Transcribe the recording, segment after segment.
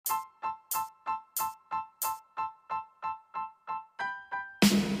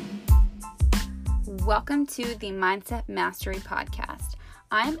Welcome to the Mindset Mastery Podcast.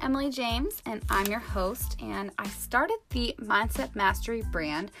 I'm Emily James and I'm your host, and I started the Mindset Mastery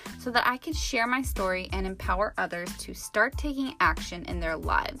brand so that I could share my story and empower others to start taking action in their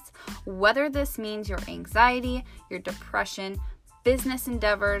lives. Whether this means your anxiety, your depression, business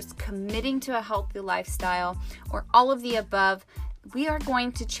endeavors, committing to a healthy lifestyle, or all of the above, we are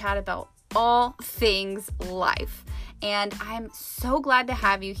going to chat about all things life. And I'm so glad to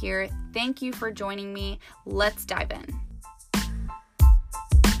have you here. Thank you for joining me. Let's dive in.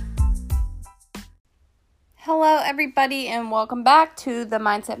 Hello, everybody, and welcome back to the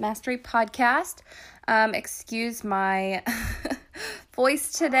Mindset Mastery Podcast. Excuse my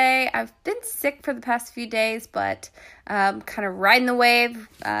voice today. I've been sick for the past few days, but kind of riding the wave,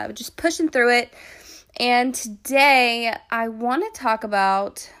 just pushing through it. And today I want to talk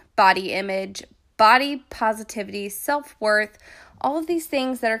about body image, body positivity, self-worth, all of these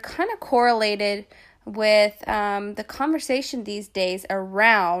things that are kind of correlated with the conversation these days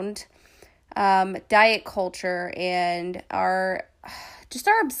around diet culture and our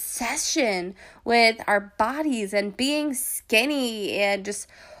obsession with our bodies and being skinny and just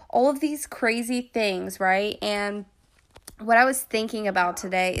all of these crazy things, right? And what I was thinking about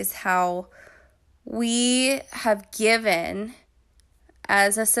today is how we have given,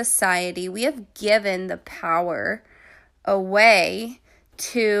 as a society, we have given the power away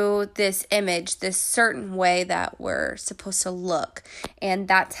to this image, this certain way that we're supposed to look. And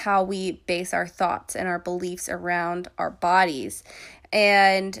that's how we base our thoughts and our beliefs around our bodies.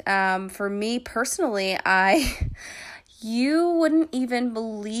 And for me personally, you wouldn't even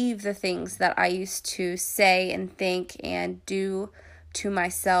believe the things that I used to say and think and do to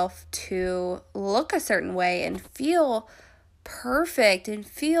myself to look a certain way and feel perfect and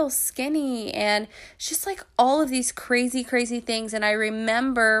feel skinny, and it's just like all of these crazy things. And I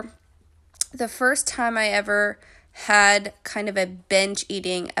remember the first time I ever had kind of a binge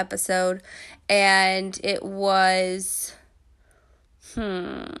eating episode, and it was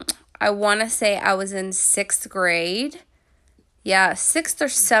I want to say I was in 6th grade. Yeah, 6th or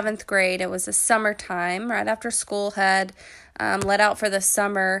 7th grade. It was the summertime, right after school had let out for the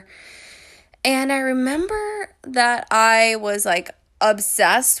summer. And I remember that I was like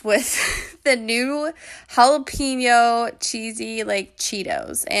obsessed with the new jalapeno cheesy like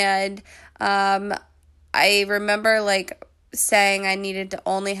Cheetos. And I remember like saying I needed to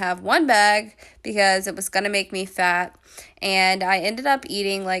only have one bag because it was going to make me fat. And I ended up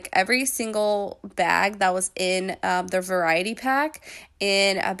eating like every single bag that was in the variety pack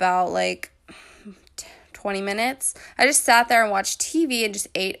in about like 20 minutes. I just sat there and watched TV and just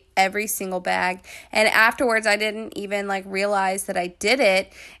ate every single bag. And afterwards, I didn't even like realize that I did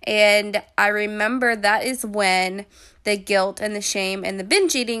it. And I remember that is when the guilt and the shame and the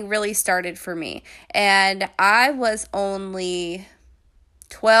binge eating really started for me. And I was only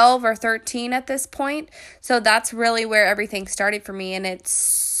 12 or 13 at this point. So that's really where everything started for me. And it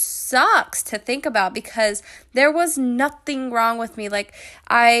sucks to think about because there was nothing wrong with me. Like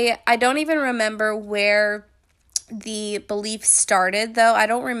I don't even remember where the belief started, though. I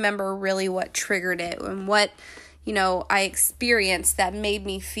don't remember really what triggered it and what, I experienced that made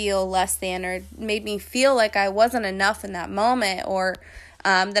me feel less than or made me feel like I wasn't enough in that moment, or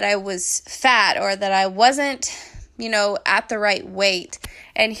that I was fat, or that I wasn't, at the right weight.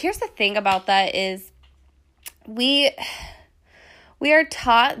 And here's the thing about that is we are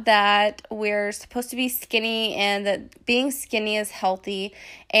taught that we're supposed to be skinny and that being skinny is healthy.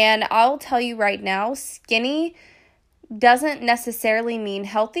 And I'll tell you right now, skinny doesn't necessarily mean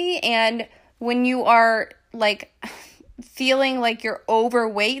healthy. And when you are like feeling like you're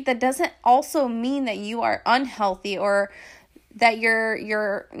overweight, that doesn't also mean that you are unhealthy or that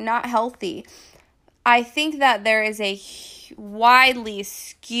you're not healthy. I think that there is a widely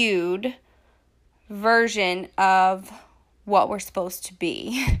skewed version of what we're supposed to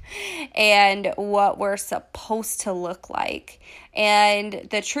be and what we're supposed to look like. And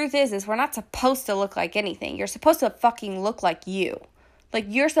the truth is we're not supposed to look like anything. You're supposed to fucking look like you. Like,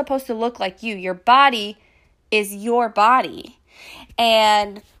 you're supposed to look like you. Your body is your body.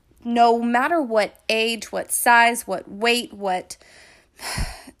 And no matter what age, what size, what weight, what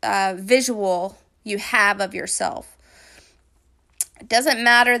visual you have of yourself, it doesn't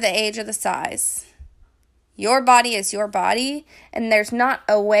matter the age or the size. Your body is your body, and there's not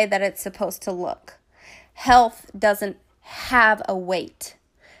a way that it's supposed to look. Health doesn't have a weight.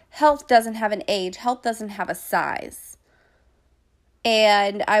 Health doesn't have an age. Health doesn't have a size.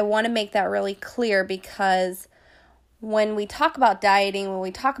 And I want to make that really clear, because when we talk about dieting, when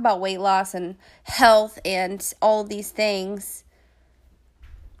we talk about weight loss and health and all these things,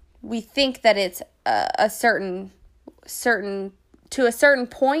 we think that it's a certain to a certain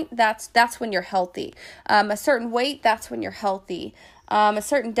point, that's when you're healthy. A certain weight, that's when you're healthy. A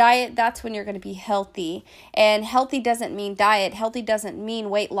certain diet, that's when you're going to be healthy. And healthy doesn't mean diet. Healthy doesn't mean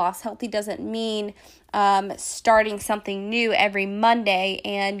weight loss. Healthy doesn't mean starting something new every Monday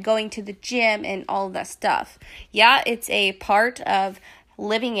and going to the gym and all of that stuff. Yeah, it's a part of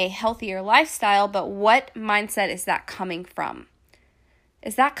living a healthier lifestyle, but what mindset is that coming from?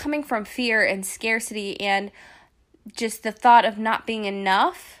 Is that coming from fear and scarcity and just the thought of not being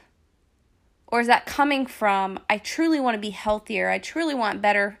enough? Or is that coming from, I truly want to be healthier. I truly want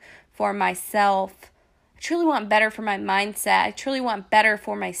better for myself. I truly want better for my mindset. I truly want better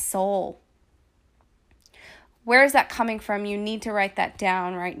for my soul. Where is that coming from? You need to write that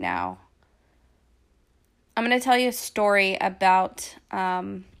down right now. I'm going to tell you a story about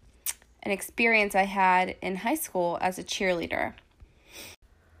an experience I had in high school as a cheerleader.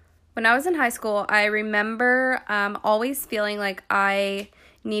 When I was in high school, I remember always feeling like I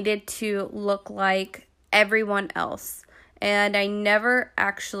needed to look like everyone else. And I never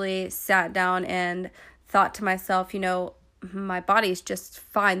actually sat down and thought to myself, my body's just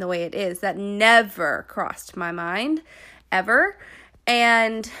fine the way it is. That never crossed my mind, ever.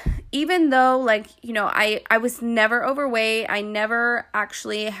 And even though, I was never overweight, I never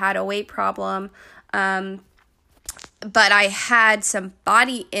actually had a weight problem, but I had some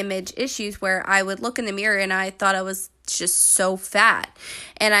body image issues where I would look in the mirror and I thought I was just so fat.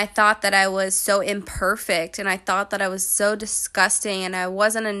 And I thought that I was so imperfect. And I thought that I was so disgusting and I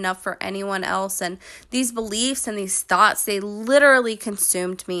wasn't enough for anyone else. And these beliefs and these thoughts, they literally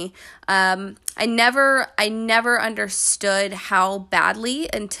consumed me. I never understood how badly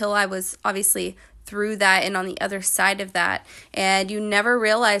until I was obviously through that and on the other side of that. And you never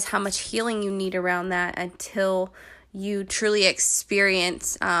realize how much healing you need around that until you truly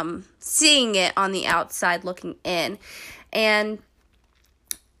experience seeing it on the outside looking in. And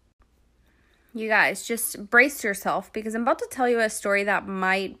you guys, just brace yourself because I'm about to tell you a story that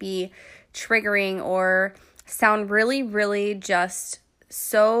might be triggering or sound really, really just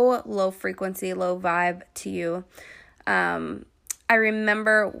so low frequency, low vibe to you. I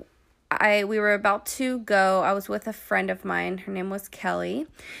remember we were about to go. I was with a friend of mine. Her name was Kelly.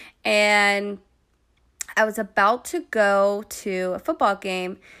 And I was about to go to a football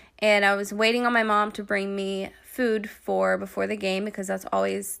game, and I was waiting on my mom to bring me food before the game because that's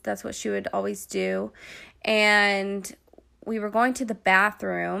what she would always do. And we were going to the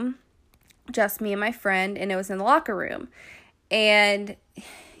bathroom, just me and my friend, and it was in the locker room. And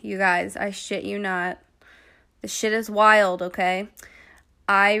you guys, I shit you not, the shit is wild, okay?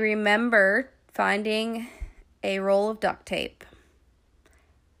 I remember finding a roll of duct tape.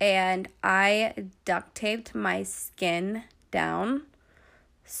 And I duct taped my skin down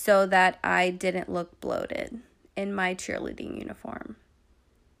so that I didn't look bloated in my cheerleading uniform.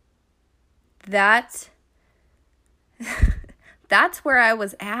 That's where I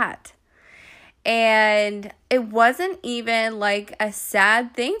was at. And it wasn't even like a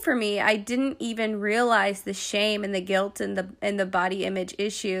sad thing for me. I didn't even realize the shame and the guilt and the body image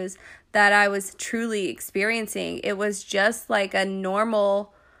issues that I was truly experiencing. It was just like a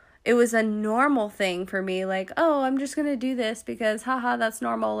normal thing for me. Like, oh, I'm just going to do this because, haha, that's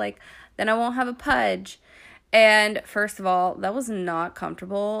normal. Like, then I won't have a pudge. And first of all, that was not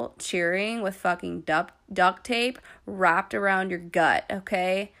comfortable cheering with fucking duct tape wrapped around your gut,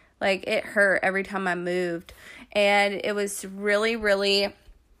 okay? Like, it hurt every time I moved. And it was really, really,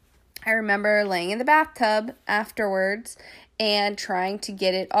 I remember laying in the bathtub afterwards and trying to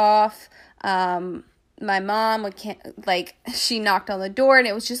get it off. My mom she knocked on the door, and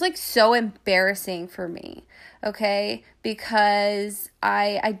it was just like so embarrassing for me, okay? Because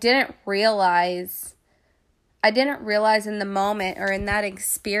I didn't realize in the moment or in that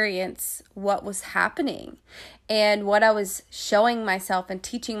experience what was happening and what I was showing myself and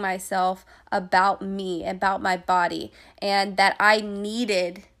teaching myself about me, about my body, and that I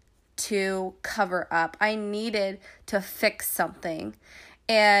needed to cover up. I needed to fix something.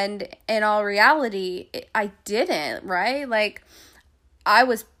 And in all reality, I didn't, right? Like, I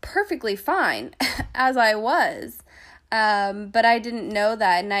was perfectly fine as I was. But I didn't know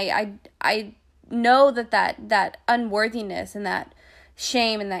that. And I know that unworthiness and that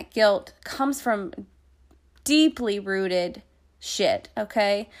shame and that guilt comes from deeply rooted shit,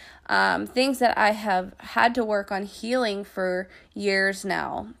 okay? Things that I have had to work on healing for years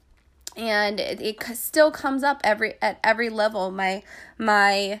now. And it still comes up at every level.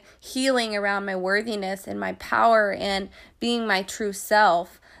 My healing around my worthiness and my power and being my true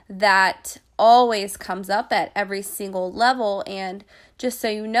self, that always comes up at every single level. And just so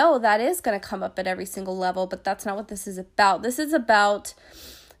you know, that is going to come up at every single level, but that's not what this is about. This is about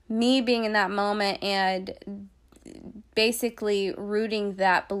me being in that moment and basically rooting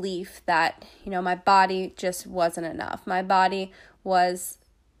that belief that, my body just wasn't enough. My body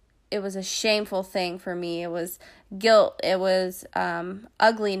it was a shameful thing for me. It was guilt. It was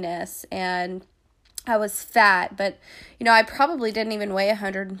ugliness, and I was fat, but, I probably didn't even weigh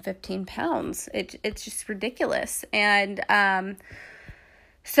 115 pounds. It's just ridiculous. And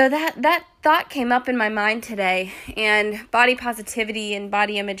so that thought came up in my mind today, and body positivity and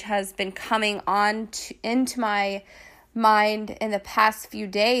body image has been coming into my mind in the past few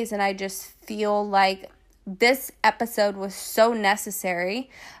days, and I just feel like this episode was so necessary,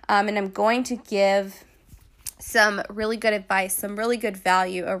 and I'm going to give some really good advice, some really good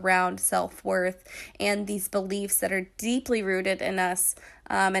value around self-worth and these beliefs that are deeply rooted in us,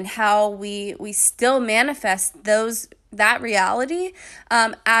 and how we still manifest that reality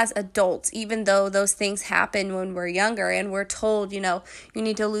as adults, even though those things happen when we're younger and we're told, you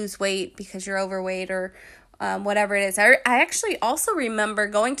need to lose weight because you're overweight or whatever it is. I actually also remember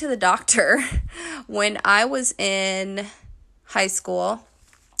going to the doctor when I was in high school.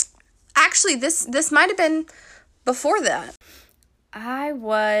 Actually, this might have been before that. I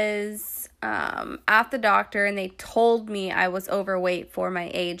was at the doctor, and they told me I was overweight for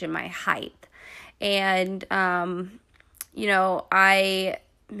my age and my height. And,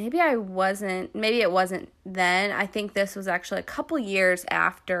 maybe it wasn't then. I think this was actually a couple years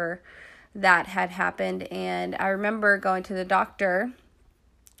after that had happened. And I remember going to the doctor.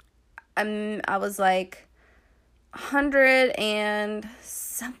 I was like 100 and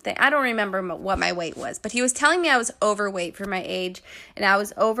something. I don't remember what my weight was, but he was telling me I was overweight for my age, and I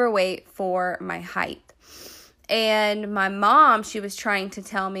was overweight for my height. And my mom, she was trying to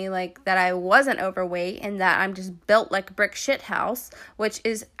tell me that I wasn't overweight and that I'm just built like a brick shit house, which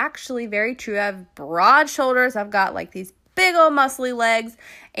is actually very true. I have broad shoulders. I've got these big old muscly legs.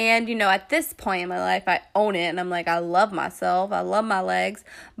 And, at this point in my life, I own it. And I'm I love myself. I love my legs.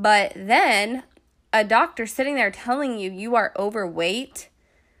 But then a doctor sitting there telling you are overweight.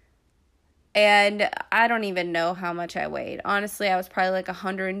 And I don't even know how much I weighed. Honestly, I was probably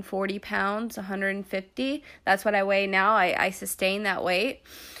 140 pounds, 150. That's what I weigh now. I sustain that weight.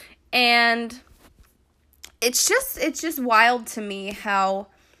 And it's just wild to me how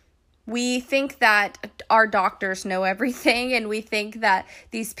we think that our doctors know everything, and we think that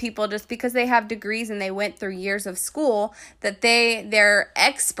these people, just because they have degrees and they went through years of school, that they're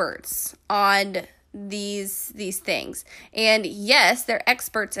experts on these things. And yes, they're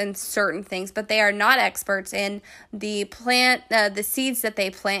experts in certain things, but they are not experts in the seeds that they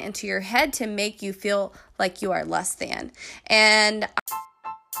plant into your head to make you feel like you are less than. And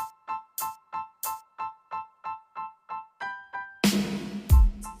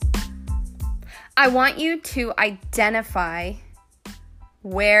I want you to identify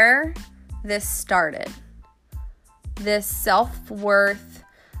where this started. This self-worth,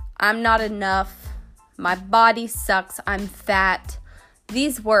 I'm not enough, my body sucks, I'm fat.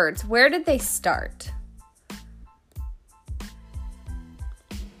 These words, where did they start?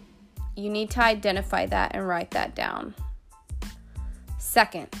 You need to identify that and write that down.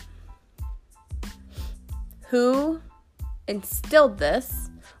 Second, who instilled this?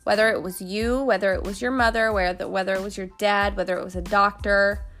 Whether it was you, whether it was your mother, whether it was your dad, whether it was a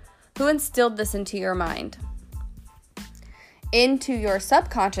doctor, who instilled this into your mind? Into your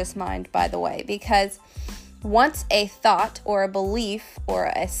subconscious mind, by the way, because once a thought or a belief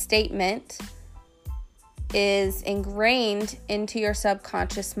or a statement is ingrained into your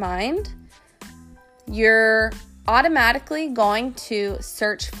subconscious mind, you're automatically going to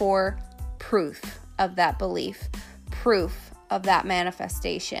search for proof of that belief, proof of that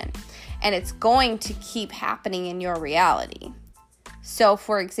manifestation, and it's going to keep happening in your reality. So,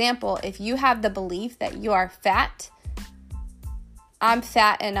 for example, if you have the belief that you are fat, I'm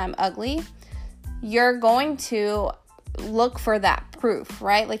fat and I'm ugly, you're going to look for that proof,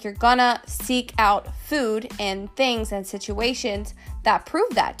 right? You're gonna seek out food and things and situations that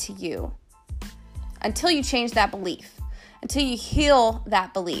prove that to you until you change that belief, until you heal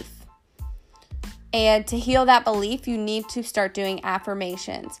that belief. And to heal that belief, you need to start doing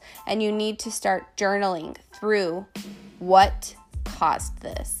affirmations, and you need to start journaling through what caused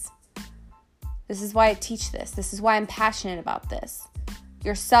this. This is why I teach this. This is why I'm passionate about this.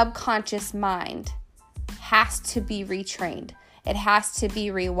 Your subconscious mind has to be retrained. It has to be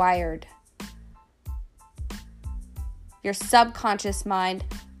rewired. Your subconscious mind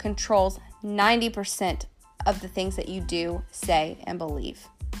controls 90% of the things that you do, say, and believe.